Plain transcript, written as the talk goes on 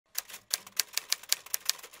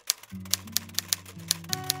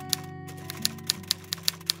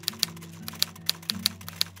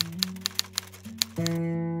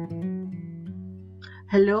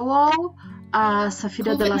Hello all,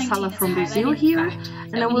 Safira de la Sala from Brazil here,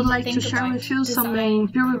 and I would like to share with you some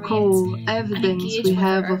empirical evidence we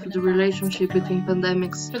have of the relationship between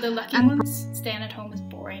pandemics. For the lucky ones, staying at home is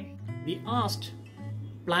boring. We asked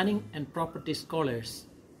planning and property scholars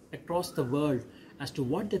across the world as to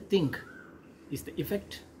what they think is the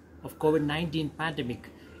effect of COVID-19 pandemic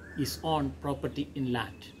is on property in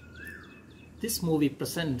land. This movie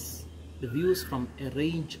presents the views from a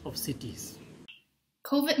range of cities.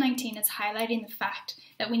 COVID-19 is highlighting the fact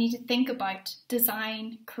that we need to think about,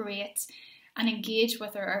 design, create, and engage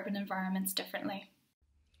with our urban environments differently.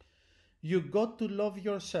 You got to love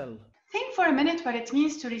yourself. Think for a minute what it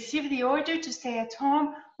means to receive the order to stay at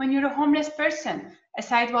home when you're a homeless person, a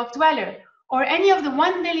sidewalk dweller, or any of the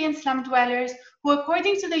 1 billion slum dwellers who,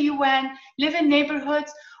 according to the UN, live in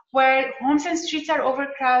neighborhoods where homes and streets are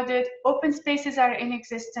overcrowded, open spaces are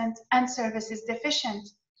inexistent, and services deficient.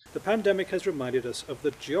 The pandemic has reminded us of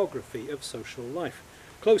the geography of social life.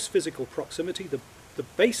 Close physical proximity, the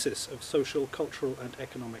basis of social, cultural and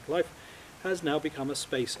economic life, has now become a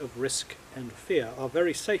space of risk and fear. Our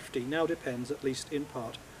very safety now depends, at least in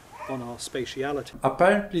part, on our spatiality.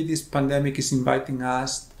 Apparently this pandemic is inviting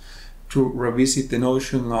us to revisit the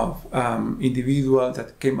notion of individual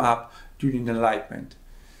that came up during the Enlightenment.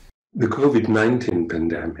 The COVID-19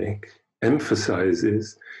 pandemic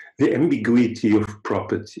emphasizes the ambiguity of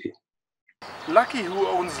property. Lucky who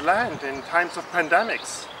owns land in times of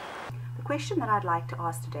pandemics. The question that I'd like to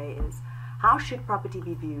ask today is, how should property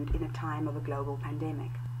be viewed in a time of a global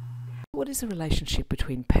pandemic? What is the relationship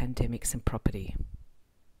between pandemics and property?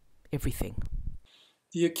 Everything.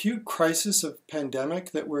 The acute crisis of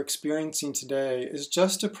pandemic that we're experiencing today is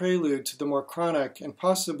just a prelude to the more chronic and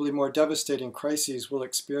possibly more devastating crises we'll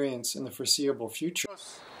experience in the foreseeable future.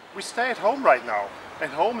 We stay at home right now,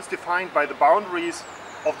 and home is defined by the boundaries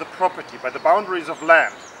of the property, by the boundaries of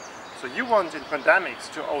land. So you want in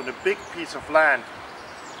pandemics to own a big piece of land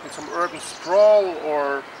in some urban sprawl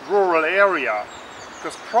or rural area,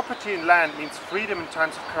 because property in land means freedom in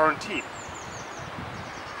times of quarantine.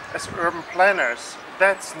 As urban planners,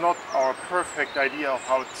 that's not our perfect idea of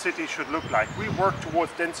how cities should look like. We work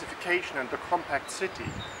towards densification and the compact city.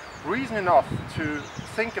 Reason enough to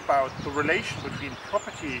think about the relation between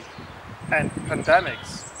property and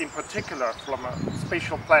pandemics, in particular from a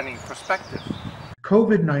spatial planning perspective.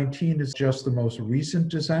 COVID-19 is just the most recent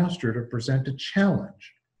disaster to present a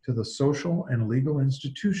challenge to the social and legal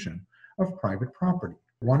institution of private property.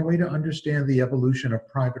 One way to understand the evolution of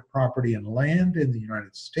private property and land in the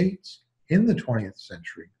United States in the 20th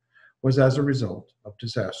century was as a result of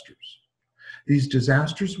disasters. These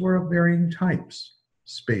disasters were of varying types.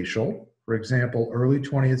 Spatial, for example, early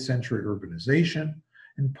 20th century urbanization,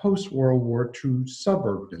 and post-World War II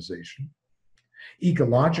suburbanization.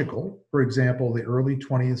 Ecological, for example, the early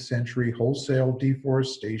 20th century wholesale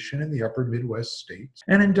deforestation in the upper Midwest states.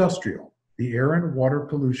 And industrial, the air and water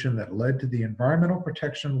pollution that led to the environmental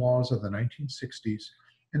protection laws of the 1960s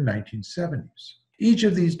and 1970s. Each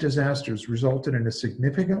of these disasters resulted in a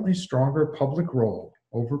significantly stronger public role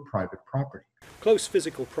over private property. Close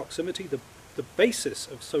physical proximity, the basis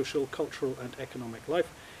of social, cultural and economic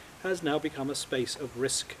life, has now become a space of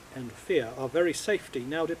risk and fear. Our very safety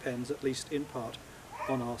now depends, at least in part,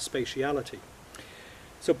 on our spatiality.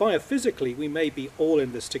 So biophysically, we may be all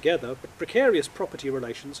in this together, but precarious property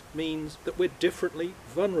relations means that we're differently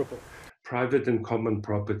vulnerable. Private and common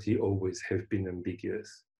property always have been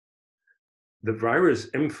ambiguous. The virus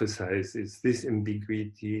emphasizes this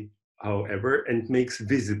ambiguity, however, and makes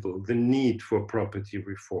visible the need for property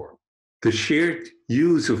reform. The shared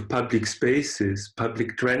use of public spaces,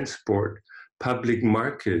 public transport, public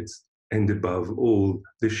markets, and above all,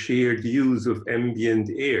 the shared use of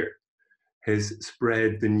ambient air has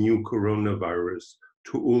spread the new coronavirus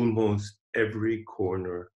to almost every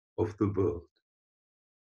corner of the world.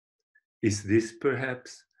 Is this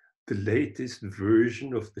perhaps the latest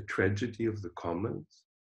version of the tragedy of the commons?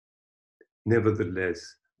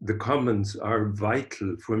 Nevertheless, the commons are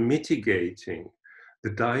vital for mitigating the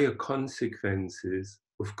dire consequences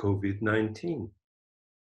of COVID-19.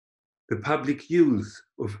 The public use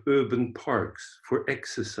of urban parks for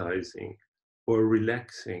exercising or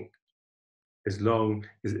relaxing, as long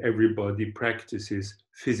as everybody practices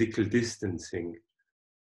physical distancing,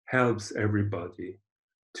 helps everybody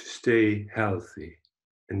to stay healthy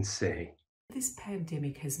and sane. This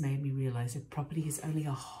pandemic has made me realize that property is only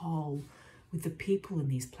a whole with the people in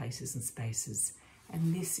these places and spaces,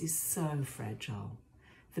 and this is so fragile.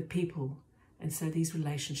 The people And so these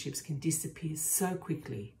relationships can disappear so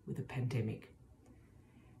quickly with a pandemic.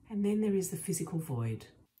 And then there is the physical void.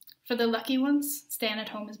 For the lucky ones, staying at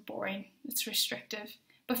home is boring, it's restrictive.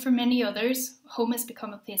 But for many others, home has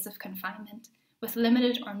become a place of confinement, with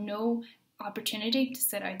limited or no opportunity to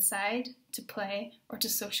sit outside, to play, or to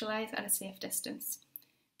socialise at a safe distance.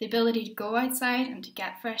 The ability to go outside and to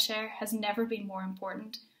get fresh air has never been more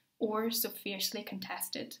important or so fiercely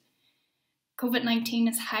contested. COVID-19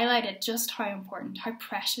 has highlighted just how important, how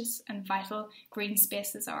precious and vital green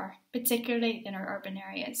spaces are, particularly in our urban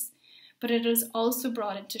areas. But it has also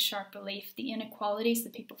brought into sharp relief the inequalities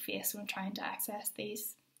that people face when trying to access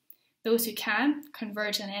these. Those who can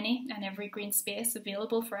converge in any and every green space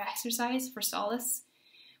available for exercise, for solace.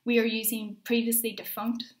 We are using previously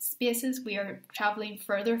defunct spaces, we are travelling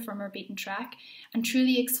further from our beaten track and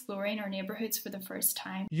truly exploring our neighbourhoods for the first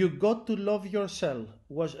time. You got to love yourself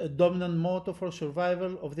was a dominant motto for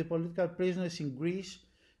survival of the political prisoners in Greece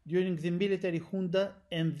during the military junta,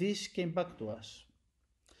 and this came back to us.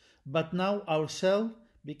 But now ourself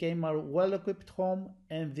became our well-equipped home,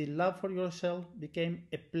 and the love for yourself became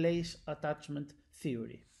a place attachment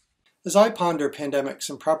theory. As I ponder pandemics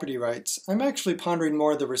and property rights, I'm actually pondering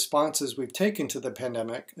more the responses we've taken to the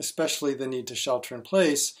pandemic, especially the need to shelter in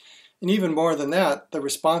place, and even more than that, the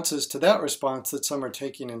responses to that response that some are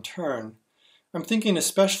taking in turn. I'm thinking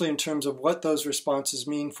especially in terms of what those responses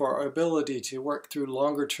mean for our ability to work through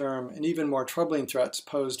longer-term and even more troubling threats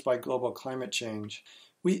posed by global climate change.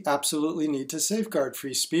 We absolutely need to safeguard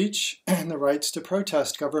free speech and the rights to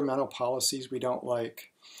protest governmental policies we don't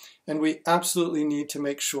like. And we absolutely need to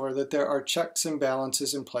make sure that there are checks and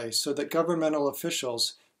balances in place so that governmental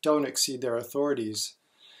officials don't exceed their authorities.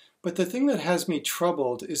 But the thing that has me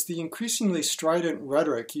troubled is the increasingly strident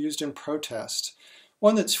rhetoric used in protest,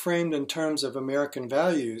 one that's framed in terms of American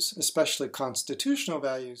values, especially constitutional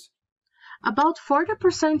values. About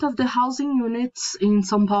 40% of the housing units in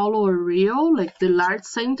São Paulo or Rio, like the large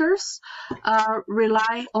centers,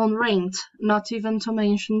 rely on rent, not even to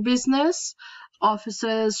mention business,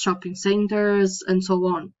 offices, shopping centers, and so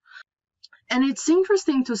on. And it's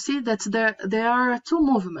interesting to see that there are two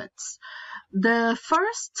movements. The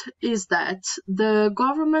first is that the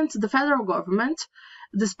federal government,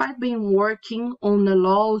 despite being working on a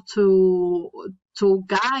law to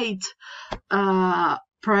guide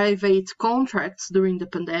private contracts during the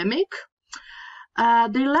pandemic,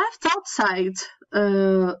 they left outside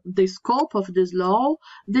the scope of this law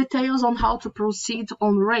details on how to proceed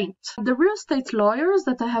on rent. The real estate lawyers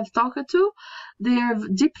that I have talked to, they are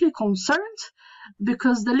deeply concerned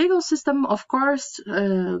because the legal system, of course,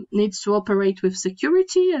 needs to operate with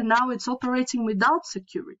security, and now it's operating without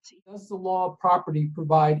security. Does the law of property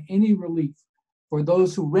provide any relief for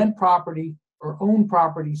those who rent property or own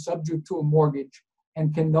property subject to a mortgage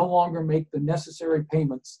and can no longer make the necessary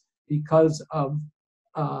payments because of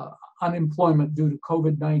unemployment due to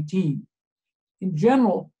COVID-19? In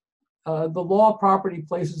general, the law of property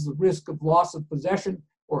places the risk of loss of possession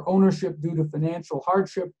or ownership due to financial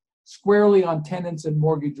hardship squarely on tenants and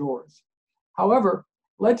mortgagors. However,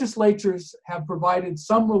 legislatures have provided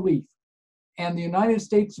some relief, and the United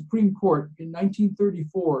States Supreme Court in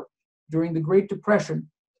 1934, during the Great Depression,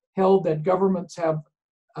 held that governments have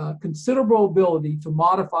considerable ability to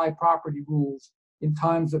modify property rules in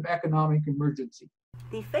times of economic emergency.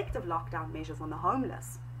 The effect of lockdown measures on the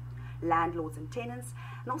homeless, landlords and tenants,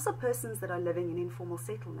 and also persons that are living in informal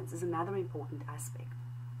settlements is another important aspect.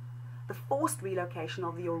 The forced relocation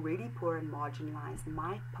of the already poor and marginalized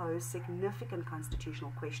might pose significant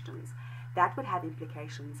constitutional questions that would have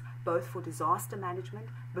implications both for disaster management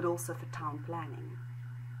but also for town planning.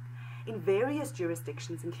 In various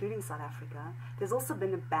jurisdictions, including South Africa, there's also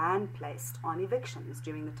been a ban placed on evictions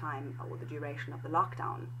during the time or the duration of the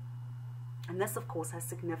lockdown. And this, of course, has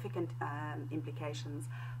significant implications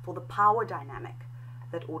for the power dynamic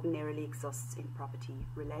that ordinarily exists in property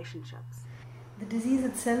relationships. The disease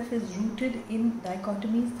itself is rooted in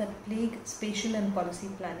dichotomies that plague spatial and policy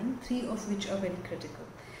planning, three of which are very critical.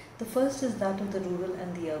 The first is that of the rural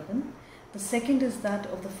and the urban. The second is that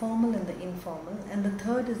of the formal and the informal, and the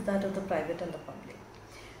third is that of the private and the public.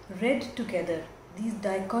 Read together, these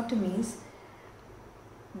dichotomies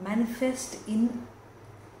manifest in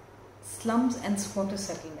slums and squatter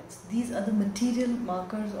settlements. These are the material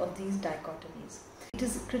markers of these dichotomies. It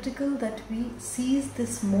is critical that we seize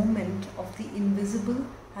this moment of the invisible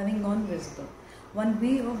having gone visible. One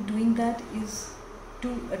way of doing that is to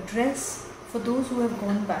address, for those who have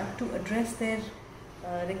gone back, to address their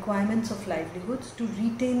requirements of livelihoods, to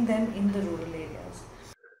retain them in the rural areas.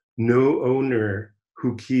 No owner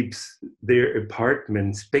who keeps their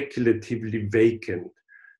apartment speculatively vacant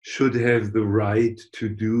should have the right to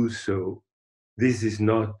do so. This is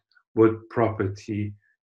not what property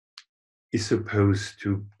is supposed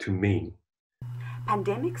to mean.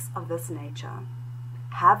 Pandemics of this nature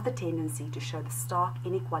have the tendency to show the stark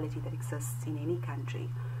inequality that exists in any country.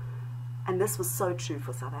 And this was so true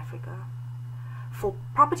for South Africa. For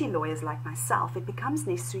property lawyers like myself, it becomes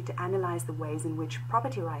necessary to analyze the ways in which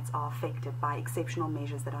property rights are affected by exceptional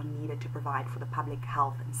measures that are needed to provide for the public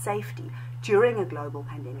health and safety during a global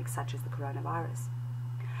pandemic such as the coronavirus.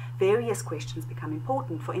 Various questions become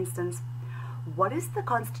important. For instance, what is the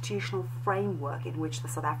constitutional framework in which the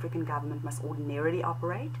South African government must ordinarily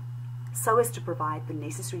operate so as to provide the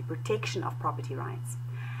necessary protection of property rights?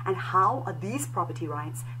 And how are these property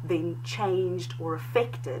rights then changed or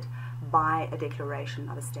affected by a declaration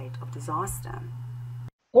of a state of disaster?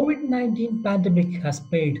 COVID-19 pandemic has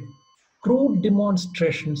made crude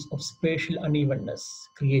demonstrations of spatial unevenness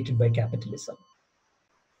created by capitalism.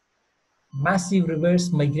 Massive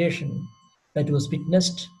reverse migration that was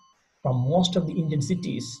witnessed from most of the Indian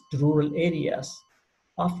cities to rural areas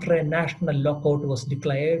after a national lockout was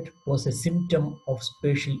declared was a symptom of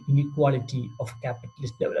spatial inequality of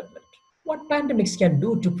capitalist development. What pandemics can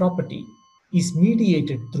do to property is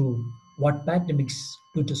mediated through what pandemics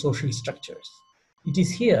do to social structures. It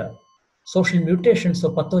is here social mutations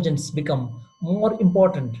of pathogens become more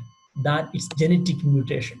important than its genetic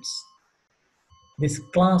mutations. This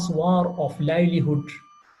class war of livelihood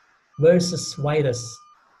versus virus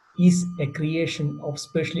is a creation of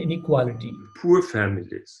spatial inequality. Poor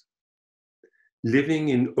families living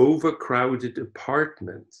in overcrowded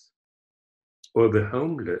apartments or the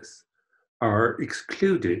homeless are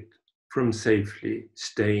excluded from safely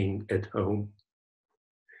staying at home.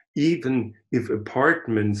 Even if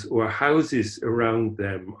apartments or houses around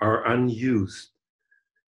them are unused,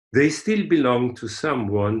 they still belong to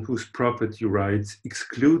someone whose property rights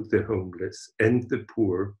exclude the homeless and the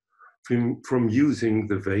poor from using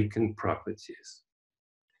the vacant properties.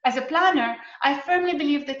 As a planner, I firmly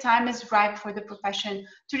believe the time is ripe for the profession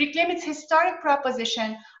to reclaim its historic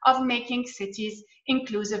proposition of making cities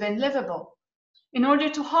inclusive and livable. In order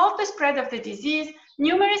to halt the spread of the disease,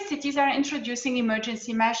 numerous cities are introducing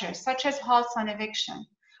emergency measures, such as halts on eviction.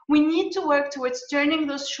 We need to work towards turning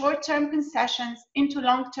those short-term concessions into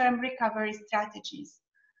long-term recovery strategies.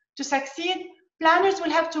 To succeed, planners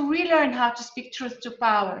will have to relearn how to speak truth to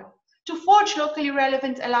power, to forge locally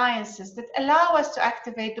relevant alliances that allow us to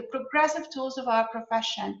activate the progressive tools of our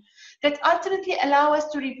profession, that ultimately allow us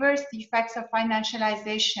to reverse the effects of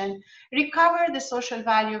financialization, recover the social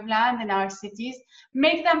value of land in our cities,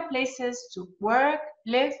 make them places to work,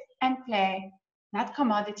 live, and play, not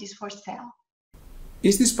commodities for sale.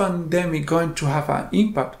 Is this pandemic going to have an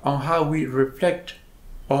impact on how we reflect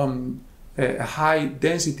on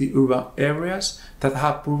high-density urban areas that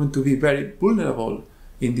have proven to be very vulnerable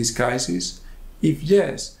in this crisis? If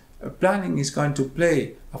yes, planning is going to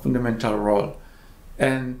play a fundamental role.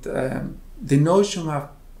 And the notion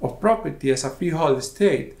of property as a freehold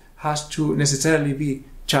state has to necessarily be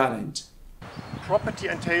challenged. Property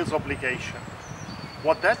entails obligation.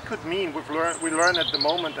 What that could mean, we learn at the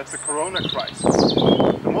moment at the corona crisis.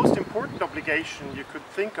 The most important obligation you could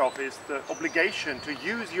think of is the obligation to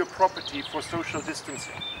use your property for social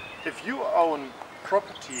distancing. If you own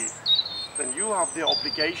property, then you have the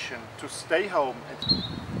obligation to stay home.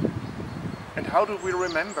 And how do we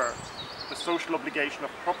remember the social obligation of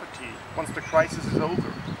property once the crisis is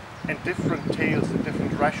over and different tales and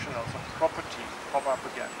different rationales of property pop up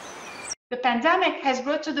again? The pandemic has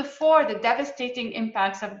brought to the fore the devastating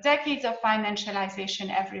impacts of decades of financialization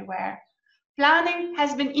everywhere. Planning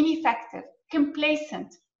has been ineffective,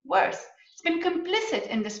 complacent, worse, it's been complicit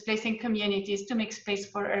in displacing communities to make space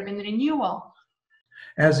for urban renewal.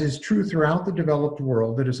 As is true throughout the developed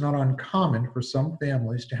world, it is not uncommon for some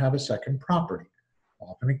families to have a second property,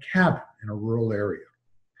 often a cabin in a rural area.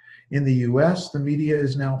 In the US, the media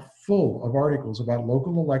is now full of articles about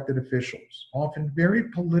local elected officials, often very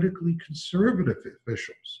politically conservative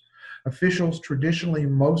officials traditionally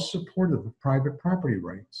most supportive of private property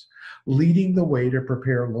rights, leading the way to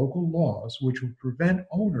prepare local laws which would prevent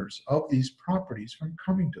owners of these properties from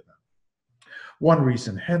coming to them. One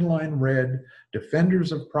recent headline read,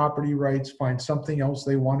 "Defenders of property rights find something else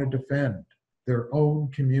they want to defend, their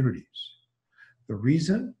own communities." The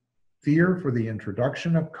reason? Fear for the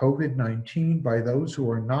introduction of COVID-19 by those who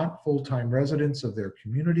are not full-time residents of their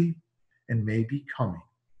community and may be coming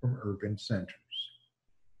from urban centers.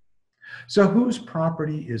 So whose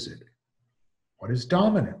property is it? What is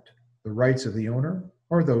dominant, the rights of the owner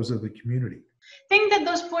or those of the community? Think that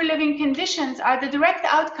those poor living conditions are the direct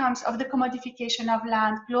outcomes of the commodification of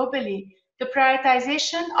land globally, the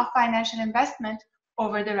prioritization of financial investment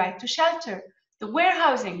over the right to shelter, the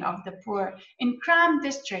warehousing of the poor in cramped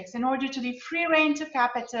districts in order to give free rein to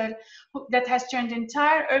capital that has turned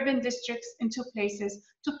entire urban districts into places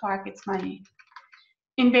to park its money.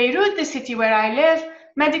 In Beirut, the city where I live,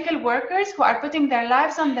 medical workers who are putting their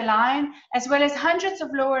lives on the line, as well as hundreds of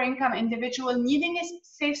lower-income individuals needing a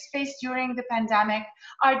safe space during the pandemic,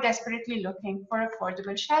 are desperately looking for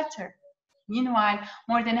affordable shelter. Meanwhile,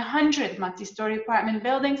 more than 100 multi-story apartment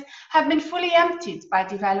buildings have been fully emptied by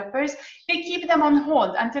developers. They keep them on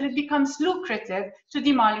hold until it becomes lucrative to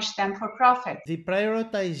demolish them for profit. The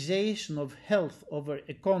prioritization of health over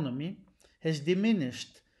economy has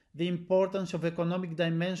diminished the importance of economic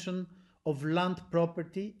dimension of land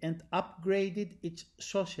property and upgraded its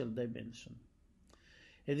social dimension.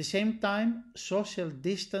 At the same time, social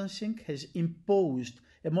distancing has imposed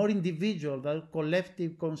a more individual than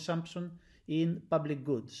collective consumption in public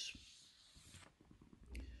goods.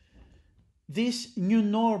 This new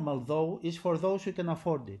normal, though, is for those who can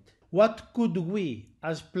afford it. What could we,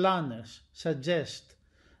 as planners, suggest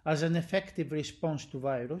as an effective response to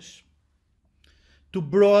virus? To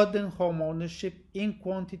broaden home ownership in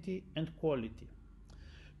quantity and quality,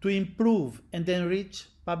 to improve and enrich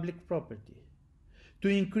public property, to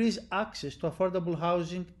increase access to affordable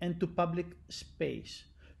housing and to public space,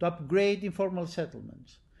 to upgrade informal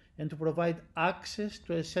settlements, and to provide access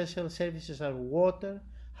to essential services like water,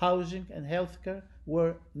 housing, and healthcare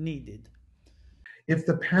where needed. If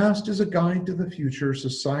the past is a guide to the future,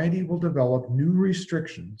 society will develop new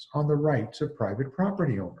restrictions on the rights of private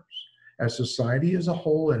property owners, as society as a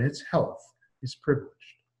whole and its health is privileged.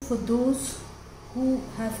 For those who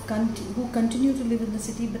continue to live in the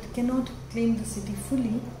city but cannot claim the city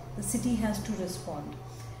fully, the city has to respond.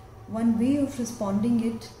 One way of responding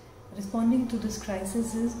to this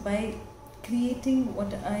crisis is by creating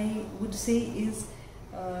what I would say is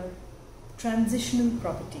transitional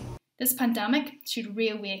property. This pandemic should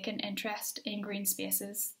reawaken interest in green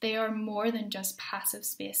spaces. They are more than just passive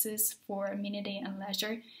spaces for amenity and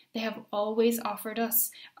leisure. They have always offered us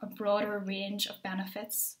a broader range of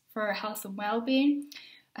benefits for our health and well-being,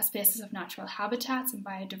 as places of natural habitats and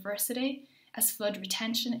biodiversity, as flood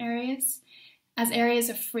retention areas, as areas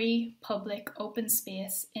of free, public, open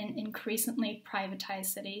space in increasingly privatised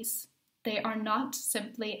cities. They are not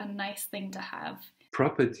simply a nice thing to have.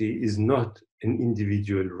 Property is not an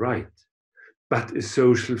individual right, but a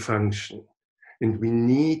social function. And we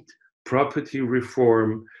need property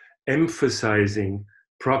reform emphasizing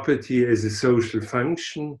property as a social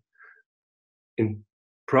function, and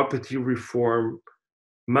property reform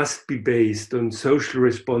must be based on social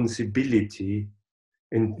responsibility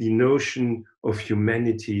and the notion of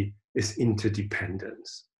humanity as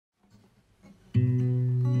interdependence.